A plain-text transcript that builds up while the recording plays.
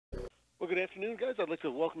good afternoon, guys. I'd like to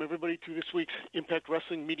welcome everybody to this week's Impact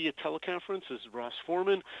Wrestling Media Teleconference. This is Ross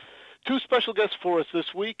Foreman. Two special guests for us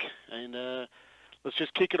this week, and let's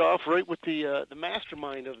just kick it off right with the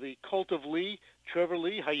mastermind of the Cult of Lee, Trevor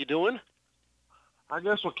Lee. How you doing? I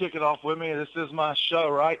guess we'll kick it off with me. This is my show,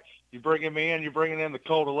 right? You're bringing me in. You're bringing in the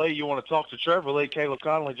Cult of Lee. You want to talk to Trevor Lee. Caleb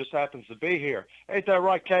Konley just happens to be here. Ain't that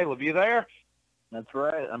right, Caleb? You there? That's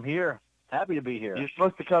right. I'm here. Happy to be here. You're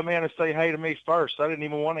supposed to come in and say hey to me first. I didn't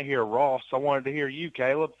even want to hear Ross. I wanted to hear you,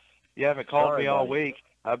 Caleb. You haven't called me all week.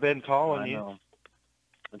 I've been calling you.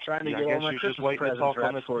 I'm trying to get all my Christmas presents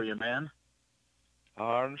wrapped for you, man.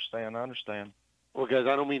 I understand. Well, guys,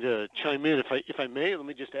 I don't mean to chime in. If I may, let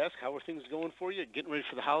me just ask, how are things going for you? Getting ready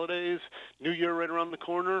for the holidays? New Year right around the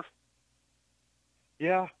corner?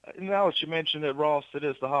 Yeah, now that you mentioned it, Ross, it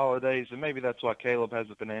is the holidays, and maybe that's why Caleb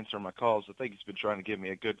hasn't been answering my calls. I think he's been trying to give me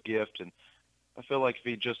a good gift, and I feel like if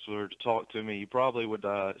he just were to talk to me, he probably would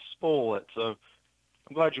spoil it. So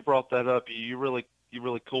I'm glad you brought that up. You really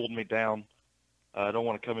cooled me down. I don't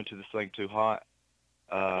want to come into this thing too hot.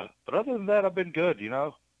 But other than that, I've been good,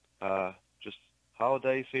 just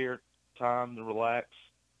holidays here, time to relax,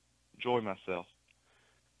 enjoy myself.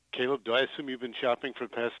 Caleb, do I assume you've been shopping for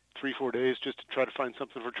the past 3-4 days just to try to find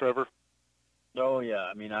something for Trevor? Oh, yeah.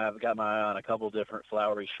 I mean, I've got my eye on a couple different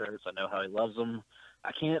flowery shirts. I know how he loves them.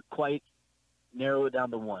 I can't quite narrow it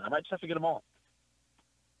down to one. I might just have to get them all.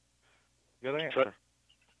 Good answer.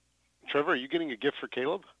 Trevor, are you getting a gift for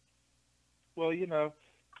Caleb? Well,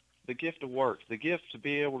 the gift of work, the gift to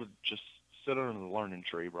be able to just sit under the learning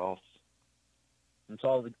tree, Ross. That's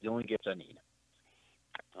all the only gift I need.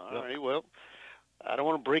 All right, well, I don't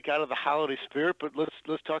want to break out of the holiday spirit, but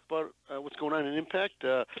let's talk about what's going on in Impact.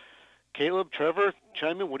 Caleb, Trevor,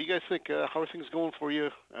 chime in. What do you guys think? How are things going for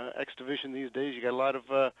you, X Division these days? You got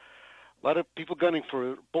a lot of people gunning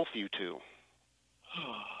for both of you two.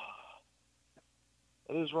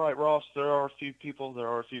 That is right, Ross. There are a few people, there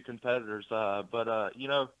are a few competitors, but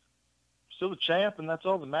still the champ, and that's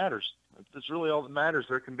all that matters. That's really all that matters.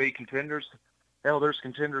 There can be contenders. Hell, there's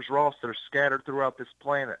contenders, Ross, that are scattered throughout this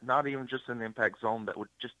planet, not even just in the Impact Zone, that would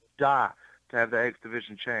just die to have the X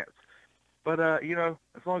Division chance. But, as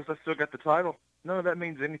long as I still got the title, none of that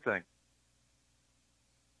means anything.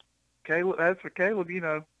 Caleb, as for Caleb,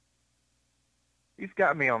 he's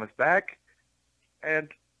got me on his back, and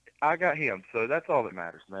I got him. So that's all that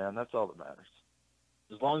matters, man. That's all that matters.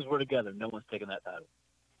 As long as we're together, no one's taking that title.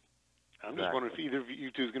 I'm just wondering if either of you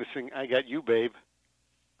two is going to sing "I Got You, Babe."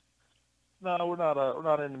 No, we're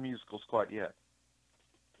not into musicals quite yet.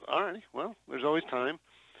 All right. Well, there's always time.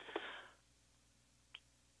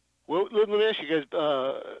 Well, let me ask you guys.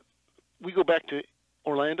 We go back to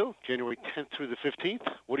Orlando, January 10th through the 15th.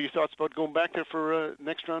 What are your thoughts about going back there for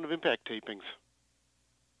next round of Impact tapings?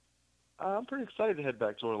 I'm pretty excited to head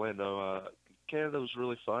back to Orlando. Canada was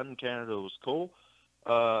really fun. Canada was cool.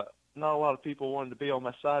 Not a lot of people wanted to be on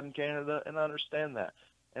my side in Canada, and I understand that.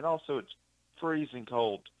 And also, it's freezing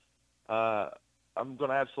cold. I'm going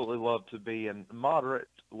to absolutely love to be in moderate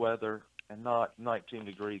weather and not 19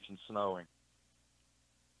 degrees and snowing.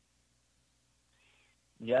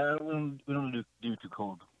 Yeah, we don't do too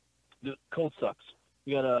cold. The cold sucks.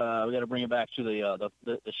 We gotta bring it back to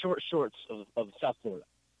the short shorts of South Florida.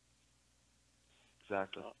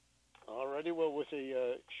 Exactly. All righty. Well, with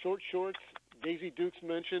the short shorts, Daisy Dukes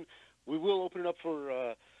mentioned, we will open it up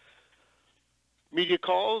for media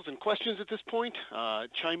calls and questions at this point.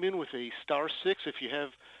 Chime in with a *6 if you have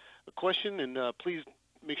a question, and please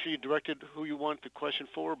make sure you directed who you want the question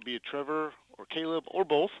for, be it Trevor or Caleb or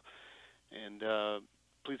both. And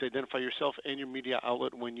please identify yourself and your media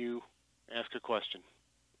outlet when you ask a question.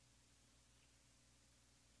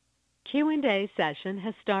 Q&A session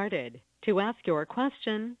has started. To ask your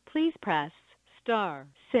question, please press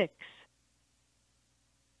 *6.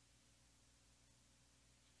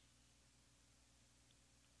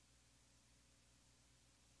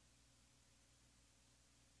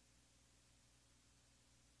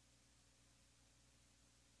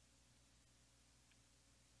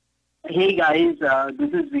 Hey guys, this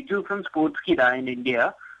is Viju from Sportskida in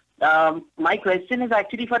India. My question is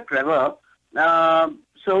actually for Trevor.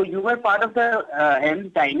 So you were part of the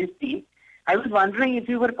Helms dynasty. I was wondering if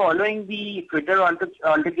you were following the Twitter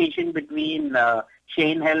altercation between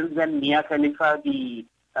Shane Helms and Mia Khalifa, the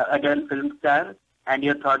adult film star, and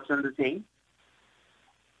your thoughts on the same.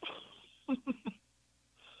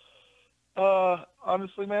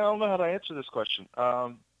 Honestly, man, I don't know how to answer this question.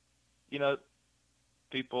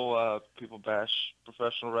 People bash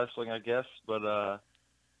professional wrestling, I guess, but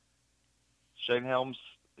Shane Helms,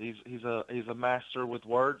 he's a master with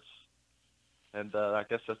words, and I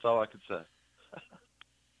guess that's all I could say.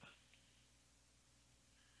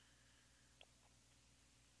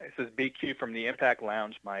 This is BQ from the Impact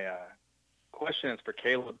Lounge. My question is for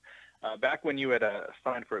Caleb. Back when you had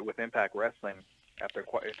signed for it with Impact Wrestling,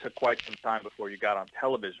 it took quite some time before you got on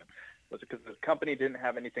television. Was it because the company didn't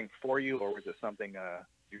have anything for you, or was it something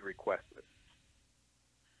you requested?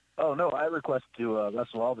 Oh, no, I request to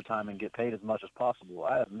wrestle all the time and get paid as much as possible.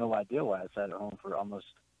 I have no idea why I sat at home for almost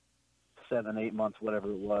 7, 8 months,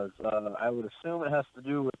 whatever it was. I would assume it has to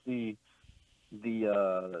do with the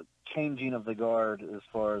changing of the guard as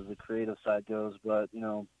far as the creative side goes. But, you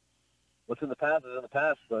know, what's in the past is in the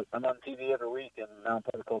past, but I'm on TV every week, and now I'm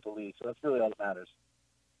part of Cult of League, so that's really all that matters.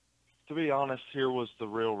 To be honest, here was the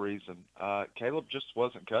real reason. Caleb just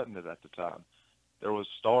wasn't cutting it at the time. There was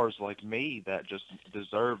stars like me that just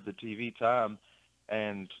deserved the TV time,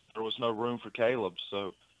 and there was no room for Caleb.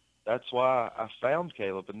 So that's why I found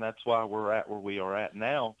Caleb, and that's why we're at where we are at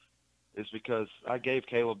now, is because I gave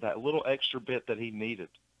Caleb that little extra bit that he needed.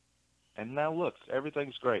 And now look,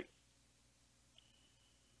 everything's great.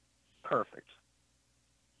 Perfect.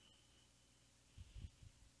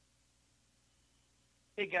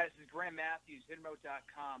 Hey guys, this is Graham Matthews,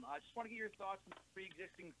 Hitremote.com. I just want to get your thoughts on the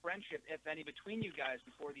pre-existing friendship, if any, between you guys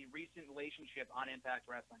before the recent relationship on Impact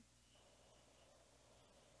Wrestling.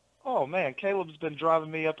 Oh man, Caleb's been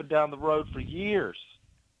driving me up and down the road for years.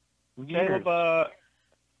 Caleb, I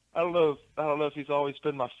don't know if he's always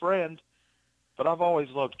been my friend, but I've always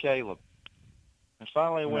loved Caleb. And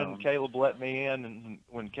finally, when Caleb let me in, and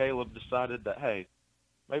when Caleb decided that, hey,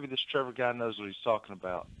 maybe this Trevor guy knows what he's talking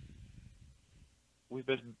about, we've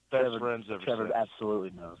been best friends ever since. Trevor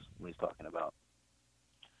absolutely knows what he's talking about.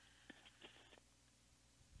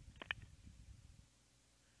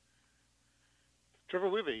 Trevor,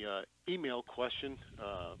 we have a email question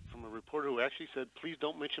from a reporter who actually said, please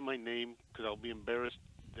don't mention my name because I'll be embarrassed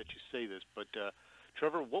that you say this. But,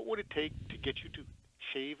 Trevor, what would it take to get you to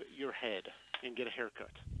shave your head and get a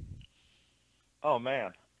haircut? Oh,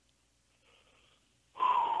 man.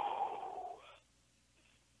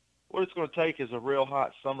 What it's going to take is a real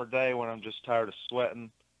hot summer day when I'm just tired of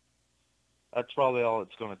sweating. That's probably all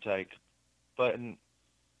it's going to take. But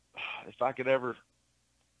if I could ever,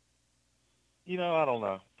 I don't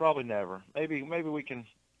know. Probably never. Maybe we can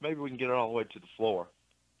get it all the way to the floor.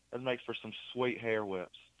 That'd make for some sweet hair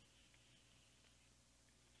whips.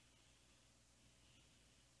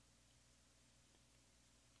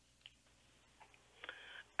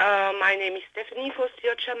 My name is Stephanie for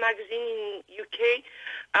Stiocha Magazine in UK.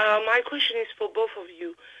 My question is for both of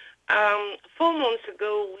you. 4 months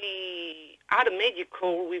ago, we had a media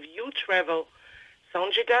call with you, Trevor,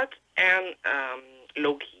 Sanjay Dutt, and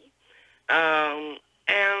Loki.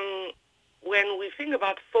 And when we think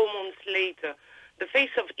about 4 months later, the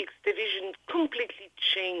face of X Division completely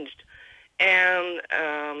changed. And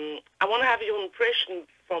I want to have your impression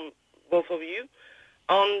from both of you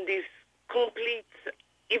on this complete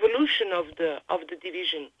evolution of the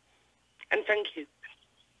division. And thank you.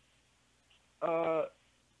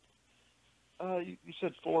 You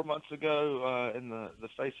said 4 months ago, and the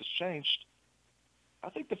face has changed. I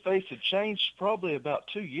think the face had changed probably about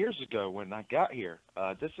 2 years ago when I got here.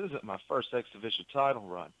 This isn't my first X Division title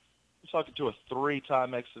run. I'm talking to a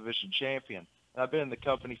 3-time X Division champion, and I've been in the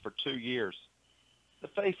company for 2 years. The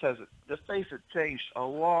face had changed a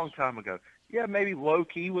long time ago. Yeah, maybe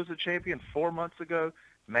Low-Key was a champion 4 months ago,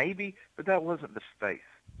 maybe, but that wasn't the face.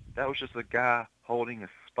 That was just a guy holding a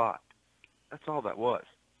spot. That's all that was.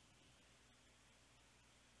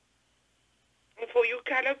 And for you,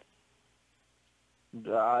 Caleb?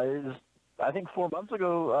 I think 4 months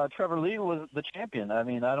ago, Trevor Lee was the champion. I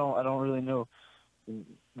mean, I don't really know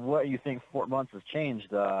what you think 4 months has changed.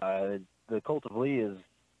 The Cult of Lee is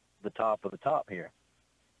the top of the top here,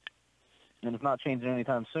 and it's not changing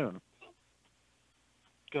anytime soon.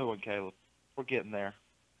 Go on, Caleb. We're getting there.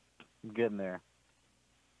 I'm getting there.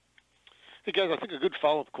 Hey, guys, I think a good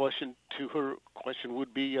follow-up question to her question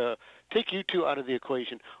would be, take you two out of the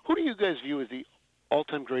equation. Who do you guys view as the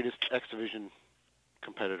all-time greatest X Division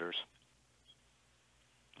competitors?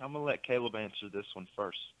 I'm going to let Caleb answer this one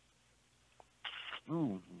first.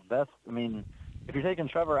 If you're taking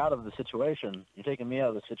Trevor out of the situation, you're taking me out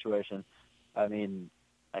of the situation, I mean,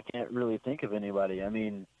 I can't really think of anybody. I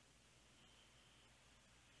mean,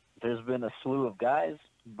 there's been a slew of guys,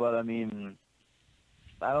 but I mean,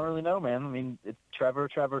 I don't really know, man. I mean, it's Trevor,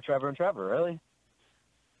 and Trevor, really.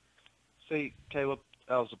 See, Caleb,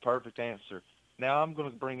 that was a perfect answer. Now I'm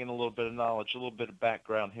going to bring in a little bit of knowledge, a little bit of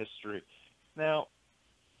background history. Now,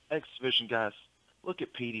 X Division guys, look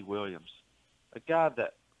at Petey Williams, a guy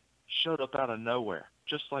that showed up out of nowhere,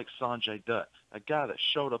 just like Sanjay Dutt, a guy that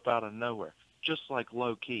showed up out of nowhere, just like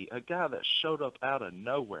Low Key, a guy that showed up out of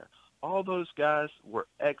nowhere. All those guys were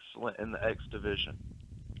excellent in the X division.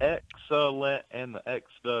 Excellent in the X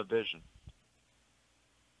division.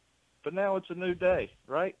 But now it's a new day,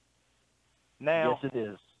 right? Now, Yes, it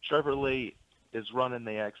is. Trevor Lee is running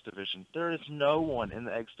the X division. There is no one in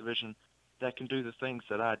the X division that can do the things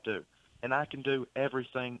that I do. And I can do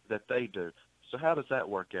everything that they do. So how does that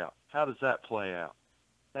work out? How does that play out?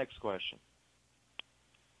 Next question.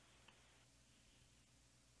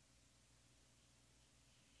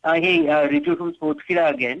 Hey, Ritu from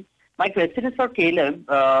Sportskeeda again. My question is for Caleb.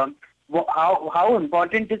 How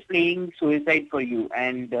important is playing suicide for you?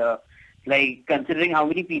 And considering how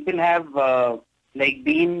many people have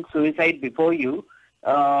been suicide before you,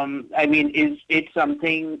 is it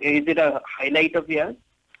something? Is it a highlight of yours?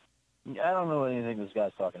 I don't know anything this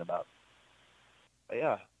guy's talking about.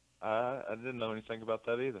 Yeah, I didn't know anything about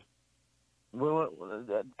that either. Well,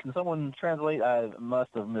 can someone translate? I must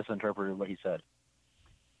have misinterpreted what he said.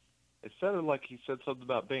 It sounded like he said something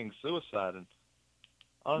about being suicide, and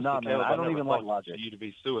honestly, No, man, Caleb, I don't never even thought like logic. for you to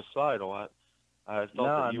be suicidal. I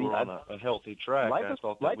thought that you were on a healthy track. Life I is,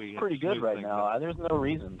 thought that life's we had pretty good smoothed right things now. out. There's no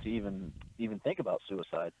reason to even think about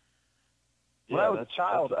suicide. When Yeah, I was a that's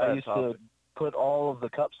child, a I bad used topic. to put all of the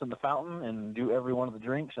cups in the fountain and do every one of the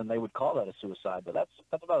drinks, and they would call that a suicide. But that's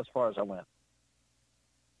about as far as I went.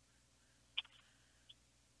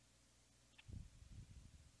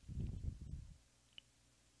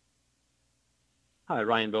 Hi,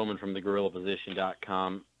 Ryan Bowman from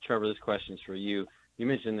thegorillaposition.com. Trevor, this question's for you. You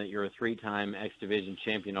mentioned that you're a 3-time X Division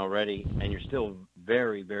champion already, and you're still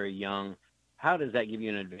very, very young. How does that give you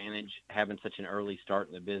an advantage, having such an early start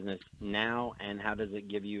in the business now, and how does it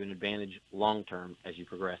give you an advantage long-term as you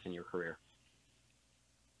progress in your career?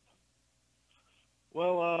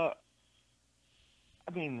 Well,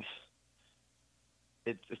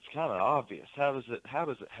 it's kind of obvious. How does it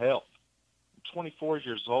help? I'm 24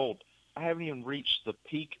 years old. I haven't even reached the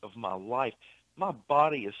peak of my life. My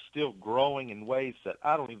body is still growing in ways that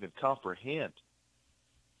I don't even comprehend.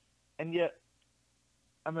 And yet,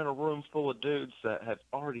 I'm in a room full of dudes that have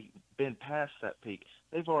already been past that peak.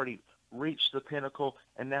 They've already reached the pinnacle,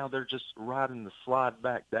 and now they're just riding the slide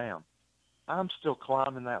back down. I'm still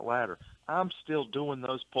climbing that ladder. I'm still doing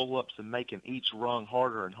those pull-ups and making each rung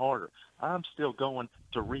harder and harder. I'm still going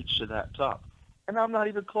to reach to that top. And I'm not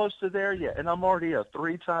even close to there yet. And I'm already a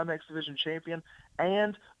 3-time X Division champion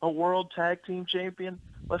and a World Tag Team champion.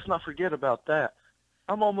 Let's not forget about that.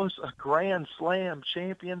 I'm almost a Grand Slam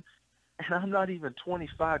champion, and I'm not even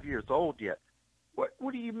 25 years old yet. What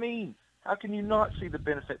do you mean? How can you not see the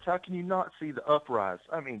benefits? How can you not see the uprise?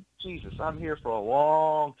 I mean, Jesus, I'm here for a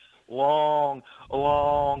long, long,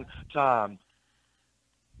 long time.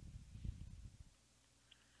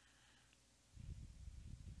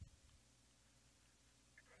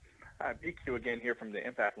 Hi, BQ again here from the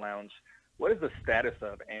Impact Lounge. What is the status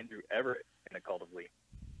of Andrew Everett in the Cult of Lee?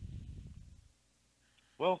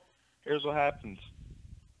 Well, here's what happens.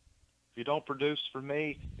 If you don't produce for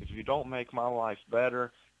me, if you don't make my life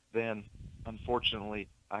better, then unfortunately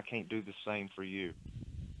I can't do the same for you.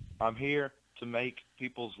 I'm here to make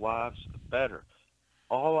people's lives better.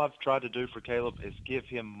 All I've tried to do for Caleb is give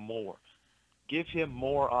him more. Give him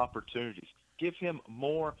more opportunities. Give him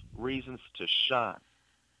more reasons to shine.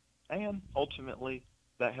 And ultimately,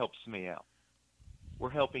 that helps me out. We're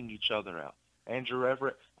helping each other out. Andrew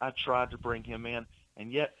Everett, I tried to bring him in, and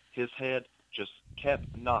yet his head just kept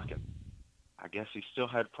knocking. I guess he still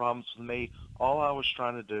had problems with me. All I was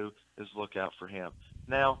trying to do is look out for him.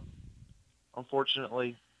 Now,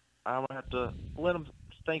 unfortunately, I'm going to have to let him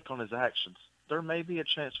think on his actions. There may be a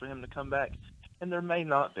chance for him to come back, and there may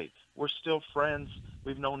not be. We're still friends.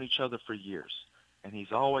 We've known each other for years, and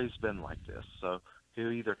he's always been like this. So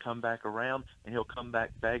he'll either come back around and he'll come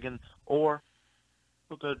back begging, or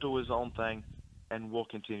he'll go do his own thing, and we'll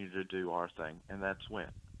continue to do our thing, and that's when.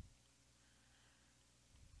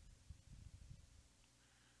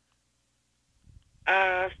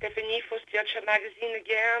 Stephanie for Stitcher Magazine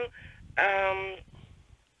again.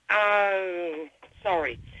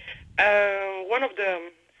 Sorry. One of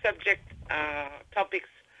the subject topics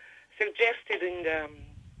suggested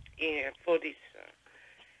for this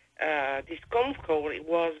conf call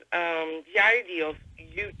was the idea of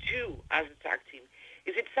you two as a tag team.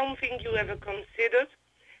 Is it something you ever considered?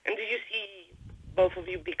 And do you see both of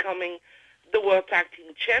you becoming the World Tag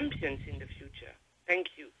Team Champions in the future? Thank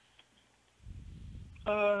you.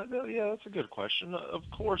 Yeah, that's a good question. Of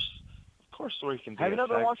course we can be Have you a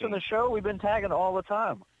never tag watched team. on the show? We've been tagging all the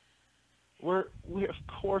time. We of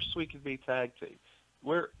course we can be tag team.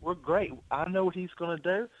 We're great. I know what he's going to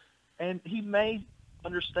do, and he may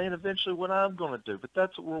understand eventually what I'm going to do. But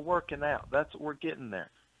that's what we're working out. That's what we're getting there.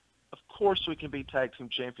 Of course we can be tag team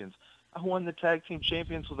champions. I won the tag team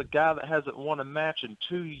champions with a guy that hasn't won a match in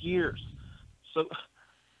 2 years. So,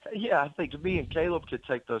 yeah, I think me and Caleb could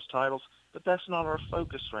take those titles, but that's not our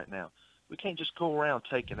focus right now. We can't just go around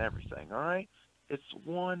taking everything, all right? It's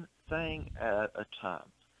one thing at a time.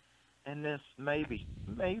 And this maybe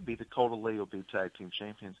the Cult of Lee will be tag team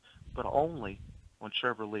champions, but only when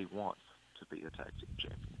Trevor Lee wants to be a tag team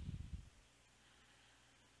champion.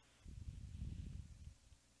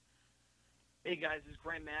 Hey guys, this is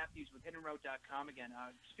Graham Matthews with HiddenRoad.com again.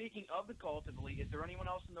 Speaking of the Cult of Lee, is there anyone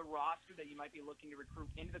else in the roster that you might be looking to recruit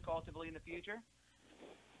into the Cult of Lee in the future?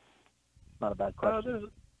 Not a bad question.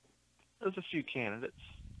 There's a few candidates,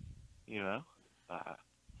 you know.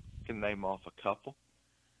 Can name off a couple.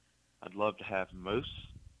 I'd love to have Moose.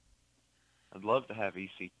 I'd love to have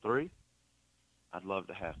EC3. I'd love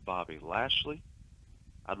to have Bobby Lashley.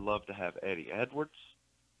 I'd love to have Eddie Edwards.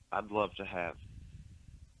 I'd love to have,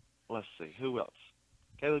 let's see, who else?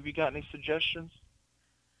 Caleb, you got any suggestions?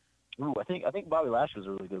 Ooh, I think Bobby Lashley's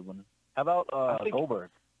a really good one. How about Goldberg?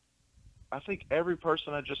 I think every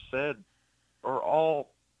person I just said are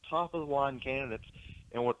all top of the line candidates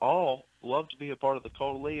and would all love to be a part of the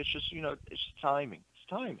Cult of Lee. It's just, you know, it's timing. It's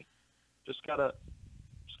timing. Just gotta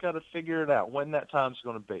figure it out when that time's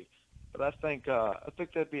going to be. But I think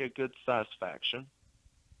that'd be a good size faction.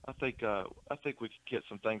 I think we could get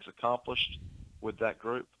some things accomplished with that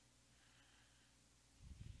group.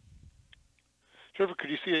 Trevor,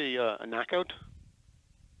 could you see a knockout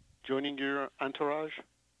joining your entourage?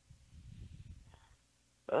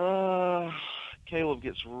 Caleb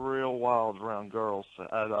gets real wild around girls.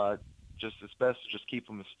 It's best to just keep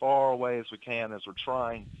them as far away as we can as we're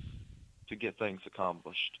trying to get things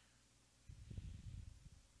accomplished.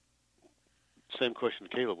 Same question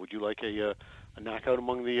to Caleb. Would you like a knockout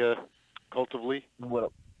among the Cult of Lee?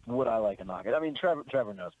 Would I like a knockout? I mean,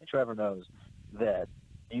 Trevor knows me. Trevor knows that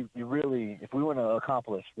you really, if we want to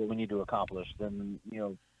accomplish what we need to accomplish, then, you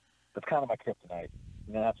know, that's kind of my kryptonite.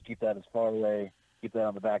 You're going to have to keep that as far away, keep that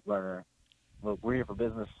on the back burner. Look, we're here for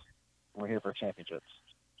business. We're here for championships.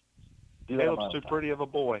 Caleb's too pretty of a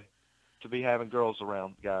boy to be having girls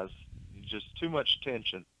around, guys. Just too much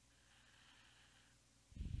tension.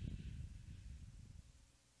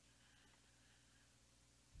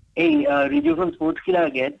 Hey, Riju from Sportskilla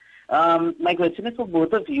again. My question is for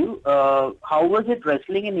both of you. How was it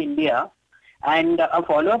wrestling in India? And a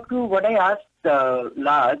follow-up to what I asked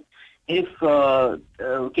last, if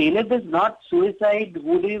Caleb is not suicide,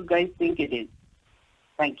 who do you guys think it is?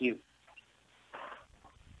 Thank you.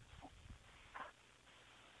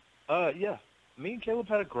 Yeah. Me and Caleb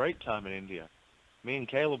had a great time in India. Me and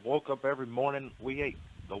Caleb woke up every morning. We ate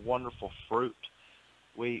the wonderful fruit.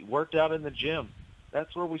 We worked out in the gym.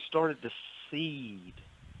 That's where we started to seed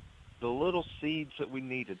the little seeds that we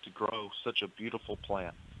needed to grow such a beautiful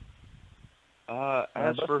plant.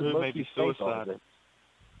 As for who may be suicide,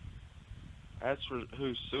 I've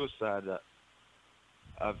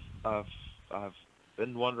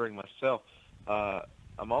been wondering myself.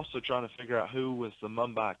 I'm also trying to figure out who was the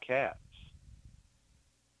Mumbai Cats.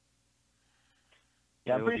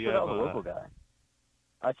 Yeah, I'm pretty sure that was a local guy.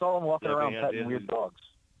 I saw him walking around petting weird dogs.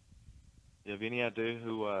 You have any idea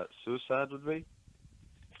who Suicide would be?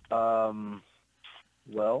 Well,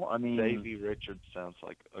 I mean, Davey Richards sounds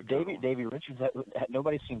like a girl. Davey Richards.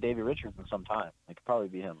 Nobody's seen Davey Richards in some time. It could probably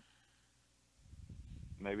be him.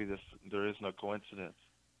 Maybe there is no coincidence.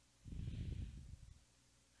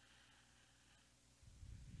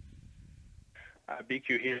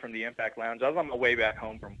 BQ here from the Impact Lounge. I was on my way back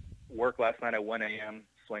home from work last night at 1 a.m.,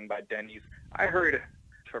 swing by Denny's. I heard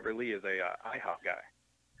Trevor Lee is a IHOP guy.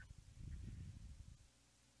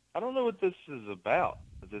 I don't know what this is about,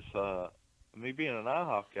 this me being an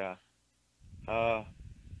IHOP guy.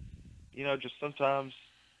 You know, just sometimes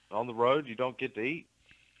on the road you don't get to eat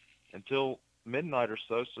until midnight or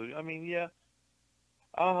so. So, I mean, yeah,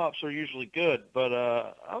 IHOPs are usually good, but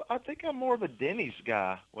I think I'm more of a Denny's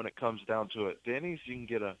guy when it comes down to it. Denny's, you can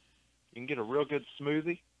get a real good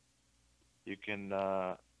smoothie. You can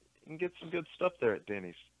get some good stuff there at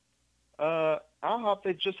Denny's. IHOP,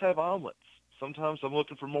 they just have omelets. Sometimes I'm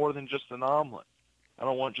looking for more than just an omelet. I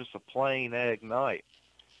don't want just a plain egg night.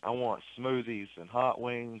 I want smoothies and hot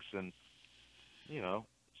wings and, you know,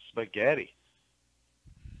 spaghetti.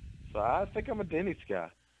 So I think I'm a Denny's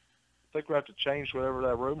guy. I think we have to change whatever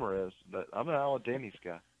that rumor is, but I'm a Denny's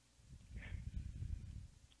guy.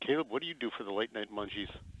 Caleb, what do you do for the late night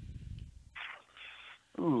munchies?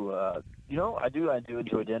 Ooh, you know, I do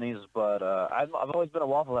enjoy Denny's, but I've always been a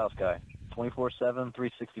Waffle House guy, 24/7,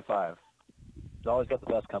 365. It's always got the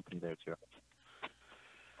best company there too.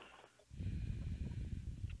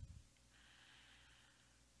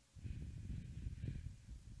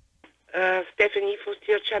 Stephanie for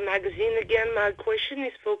Steel Chat Magazine again. My question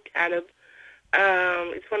is for Caleb.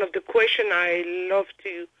 It's one of the questions I love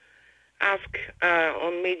to ask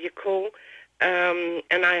on media call, and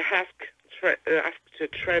I asked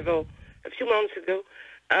Trevor a few months ago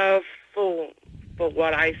for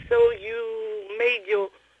what I saw. You made your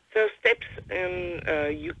first steps in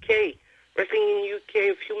UK, wrestling in UK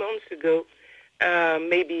a few months ago.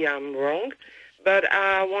 Maybe I'm wrong, but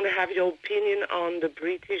I want to have your opinion on the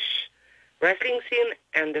British wrestling scene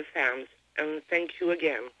and the fans. And thank you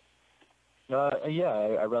again.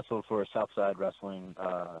 I wrestled for Southside Wrestling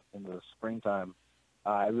in the springtime.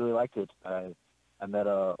 I really liked it. I met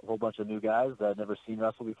a whole bunch of new guys that I'd never seen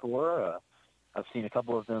wrestle before. I've seen a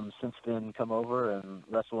couple of them since then come over and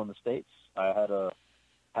wrestle in the States. I had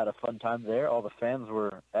a fun time there. All the fans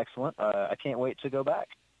were excellent. I can't wait to go back.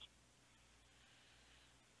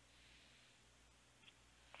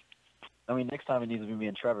 I mean, next time it needs to be me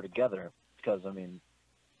and Trevor together because, I mean,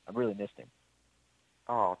 I really missed him.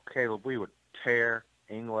 Oh, Caleb, we would tear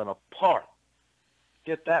England apart.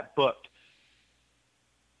 Get that booked.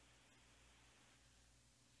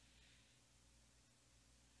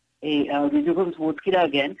 Hey, this is from Sportskida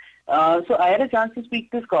again. So I had a chance to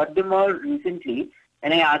speak to Scott Demore recently,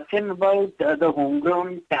 and I asked him about the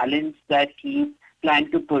homegrown talents that he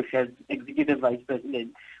planned to push as executive vice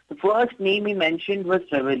president. The first name he mentioned was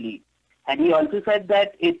Trevor Lee. And he also said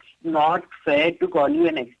that it's not fair to call you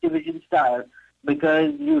an X Division star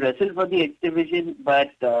because you wrestle for the X Division,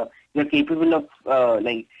 but you're capable of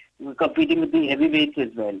competing with the heavyweights as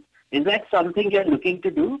well. Is that something you're looking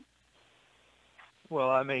to do?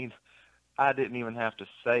 Well, I mean, I didn't even have to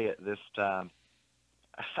say it this time.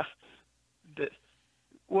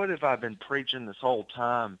 What have I been preaching this whole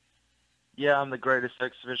time? Yeah, I'm the greatest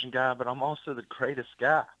X Division guy, but I'm also the greatest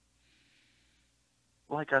guy.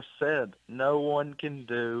 Like I said, no one can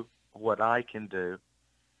do what I can do,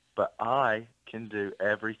 but I can do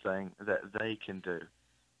everything that they can do.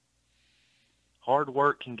 Hard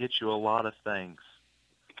work can get you a lot of things,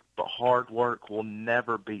 but hard work will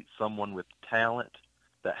never beat someone with talent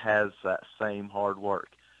that has that same hard work.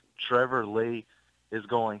 Trevor Lee is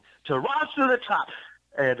going to rise to the top,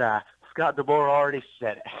 and Scott DeBoer already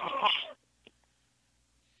said it.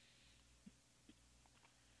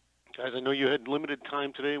 Guys, I know you had limited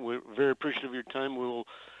time today. We're very appreciative of your time. We'll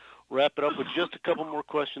wrap it up with just a couple more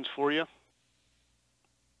questions for you.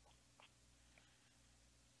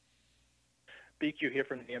 BQ here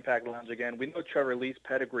from the Impact Lounge again. We know Trevor Lee's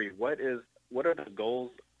pedigree. What are the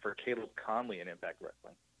goals for Caleb Konley in Impact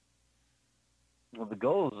Wrestling? Well, the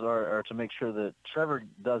goals are to make sure that Trevor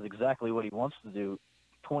does exactly what he wants to do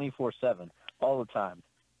 24/7, all the time.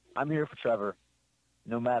 I'm here for Trevor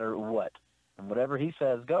no matter what. And whatever he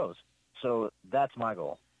says goes. So that's my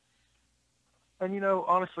goal. And,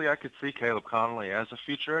 honestly, I could see Caleb Konley as a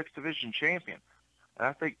future X Division champion. And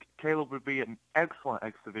I think Caleb would be an excellent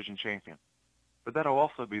X Division champion. But that'll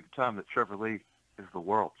also be the time that Trevor Lee is the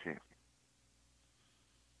world champion.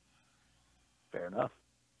 Fair enough.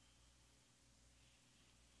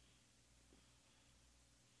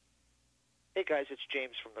 Hey guys, it's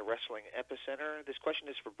James from the Wrestling Epicenter. This question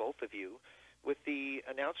is for both of you. With the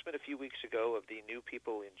announcement a few weeks ago of the new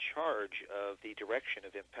people in charge of the direction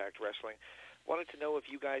of Impact Wrestling, wanted to know if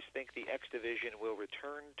you guys think the X Division will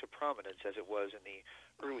return to prominence as it was in the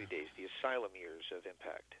early days, the Asylum years of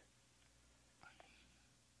Impact.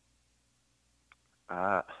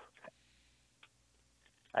 I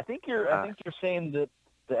think you're saying that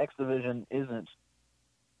the X Division isn't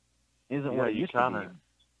what it used to be.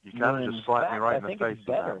 You kind of just slapped me right in the face with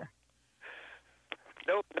that.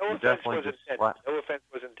 No offense was intended. No offense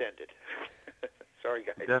was intended. Sorry,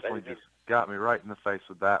 guys. You definitely just got me right in the face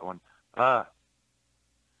with that one.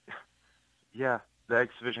 Yeah, the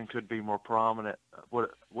X Division could be more prominent. What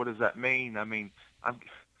does that mean? I mean, are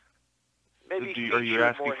you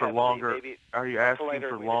asking for longer? Are you asking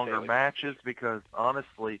for longer matches? Because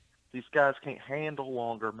honestly, these guys can't handle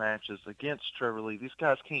longer matches against Trevor Lee. These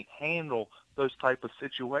guys can't handle those type of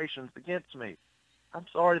situations against me. I'm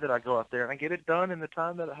sorry that I go out there and I get it done in the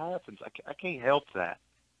time that it happens. I can't help that.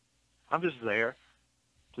 I'm just there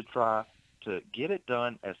to try to get it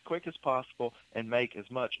done as quick as possible and make as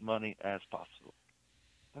much money as possible.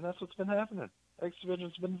 And that's what's been happening. X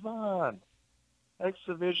Division's been fine. X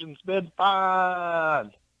Division's been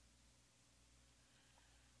fine.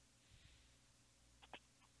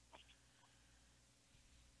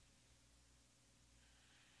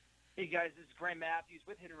 Hey guys, this is Graham Matthews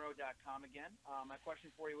with HiddenRoad.com again. My question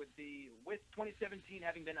for you would be, with 2017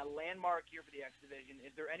 having been a landmark year for the X Division, is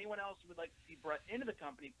there anyone else who would like to see brought into the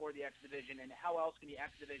company for the X Division, and how else can the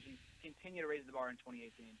X Division continue to raise the bar in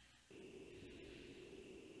 2018?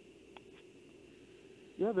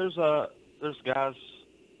 Yeah, there's guys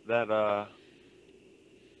that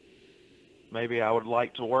maybe I would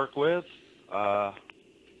like to work with.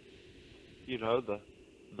 You know,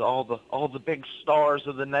 all the big stars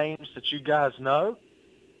of the names that you guys know.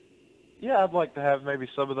 Yeah, I'd like to have maybe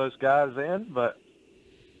some of those guys in, but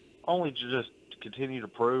only to just continue to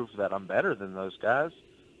prove that I'm better than those guys.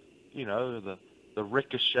 You know, the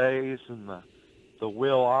Ricochets and the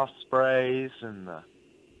Will Ospreys and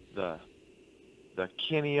the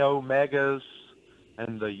Kenny Omegas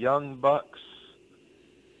and the Young Bucks.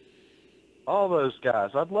 All those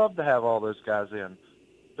guys. I'd love to have all those guys in.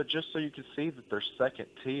 But just so you can see that they're second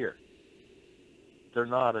tier. They're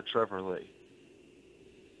not a Trevor Lee.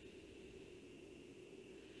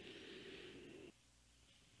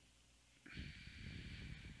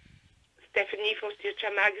 Stephanie for Future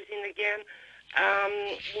Magazine again.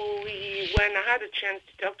 When I had a chance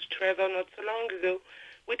to talk to Trevor not so long ago,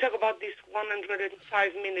 we talked about this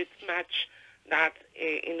 105 minutes match that,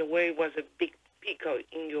 in a way, was a big peak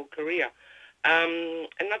in your career. And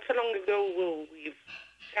not so long ago, with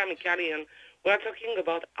Sammy Callihan, we were talking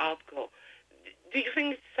about hardcore. Do you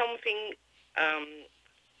think it's something,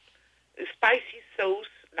 spicy sauce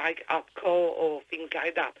like hardcore or things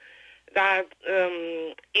like that, that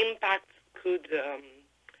Impact could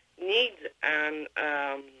need and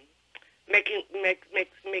make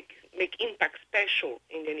Impact special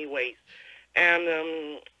in any ways? And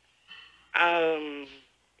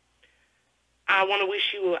I want to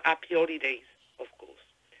wish you happy holidays, of course.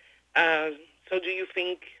 So do you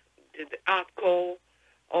think that the hardcore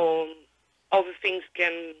or other things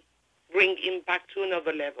can bring Impact to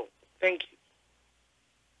another level? Thank you.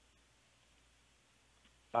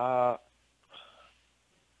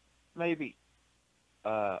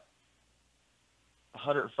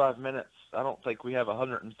 105 minutes. I don't think we have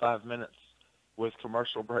 105 minutes with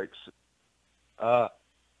commercial breaks. So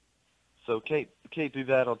can't do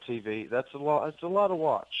that on TV. That's a lot. It's a lot to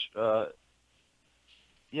watch.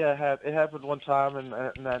 Yeah, it happened one time, and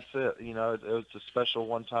that's it. You know, it was a special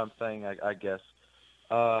one-time thing, I guess.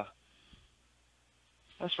 As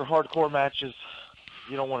for hardcore matches,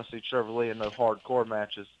 you don't want to see Trevor Lee in no hardcore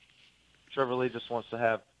matches. Trevor Lee just wants to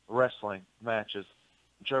have wrestling matches.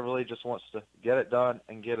 Trevor Lee just wants to get it done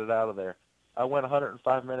and get it out of there. I went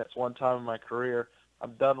 105 minutes one time in my career.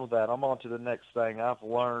 I'm done with that. I'm on to the next thing. I've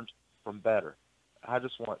learned from better. I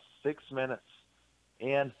just want 6 minutes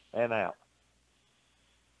in and out.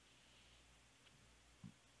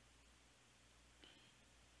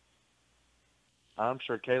 I'm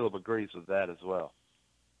sure Caleb agrees with that as well.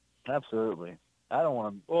 Absolutely. I don't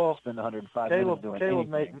want to spend 105 minutes doing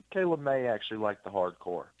anything. Caleb may actually like the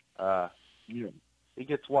hardcore. Yeah. He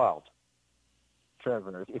gets wild.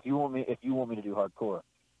 Trevor, if you want me to do hardcore,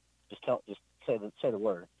 just say the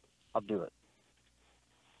word. I'll do it.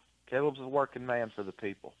 Caleb's a working man for the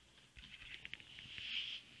people.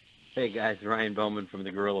 Hey guys, Ryan Bowman from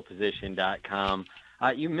thegorillaposition.com.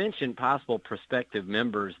 You mentioned possible prospective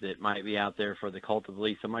members that might be out there for the Cult of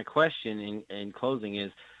Lee. So my question in closing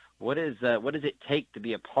is, what does it take to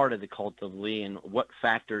be a part of the Cult of Lee, and what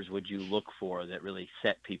factors would you look for that really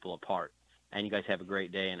set people apart? And you guys have a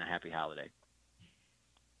great day and a happy holiday.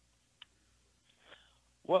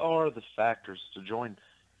 What are the factors to join?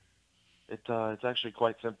 It's actually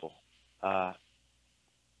quite simple.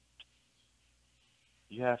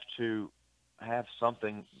 You have to have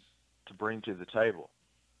something to bring to the table.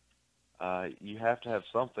 You have to have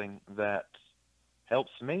something that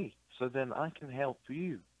helps me, so then I can help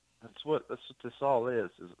you. That's what this all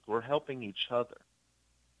is we're helping each other.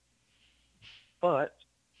 But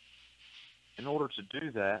in order to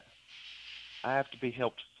do that, I have to be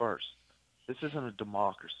helped first. This isn't a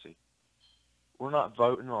democracy. We're not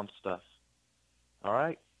voting on stuff. All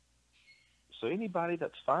right? So anybody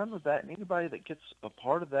that's fine with that, and anybody that gets a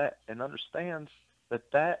part of that and understands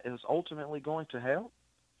that is ultimately going to help,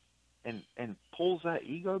 and pulls that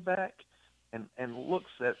ego back, and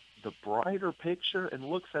looks at the brighter picture, and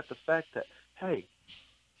looks at the fact that, hey,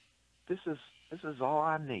 this is all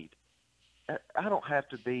I need. I don't have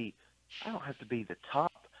to be the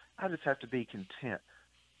top. I just have to be content.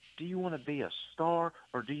 Do you want to be a star,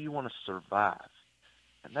 or do you want to survive?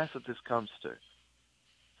 And that's what this comes to.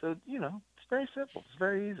 So, it's very simple. It's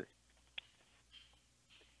very easy.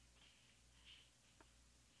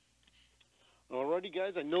 Alrighty,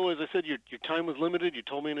 guys. I know, as I said, your time was limited. You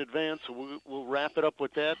told me in advance, so we'll wrap it up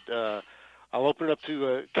with that. I'll open it up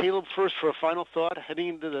to Caleb first for a final thought heading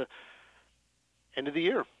into the end of the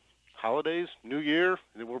year. Holidays, New Year, and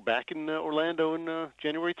then we're back in Orlando on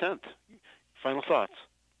January 10th. Final thoughts.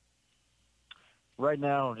 right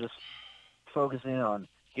now, just focusing on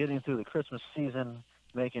getting through the Christmas season,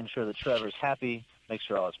 making sure that Trevor's happy, make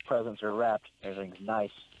sure all his presents are wrapped, everything's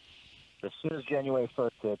nice. As soon as January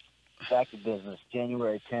 1st hits, back to business.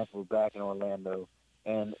 January 10th, we're back in Orlando.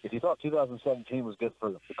 And if you thought 2017 was good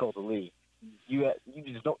for the Colt of Lee, you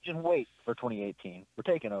just wait for 2018.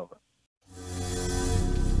 We're taking over.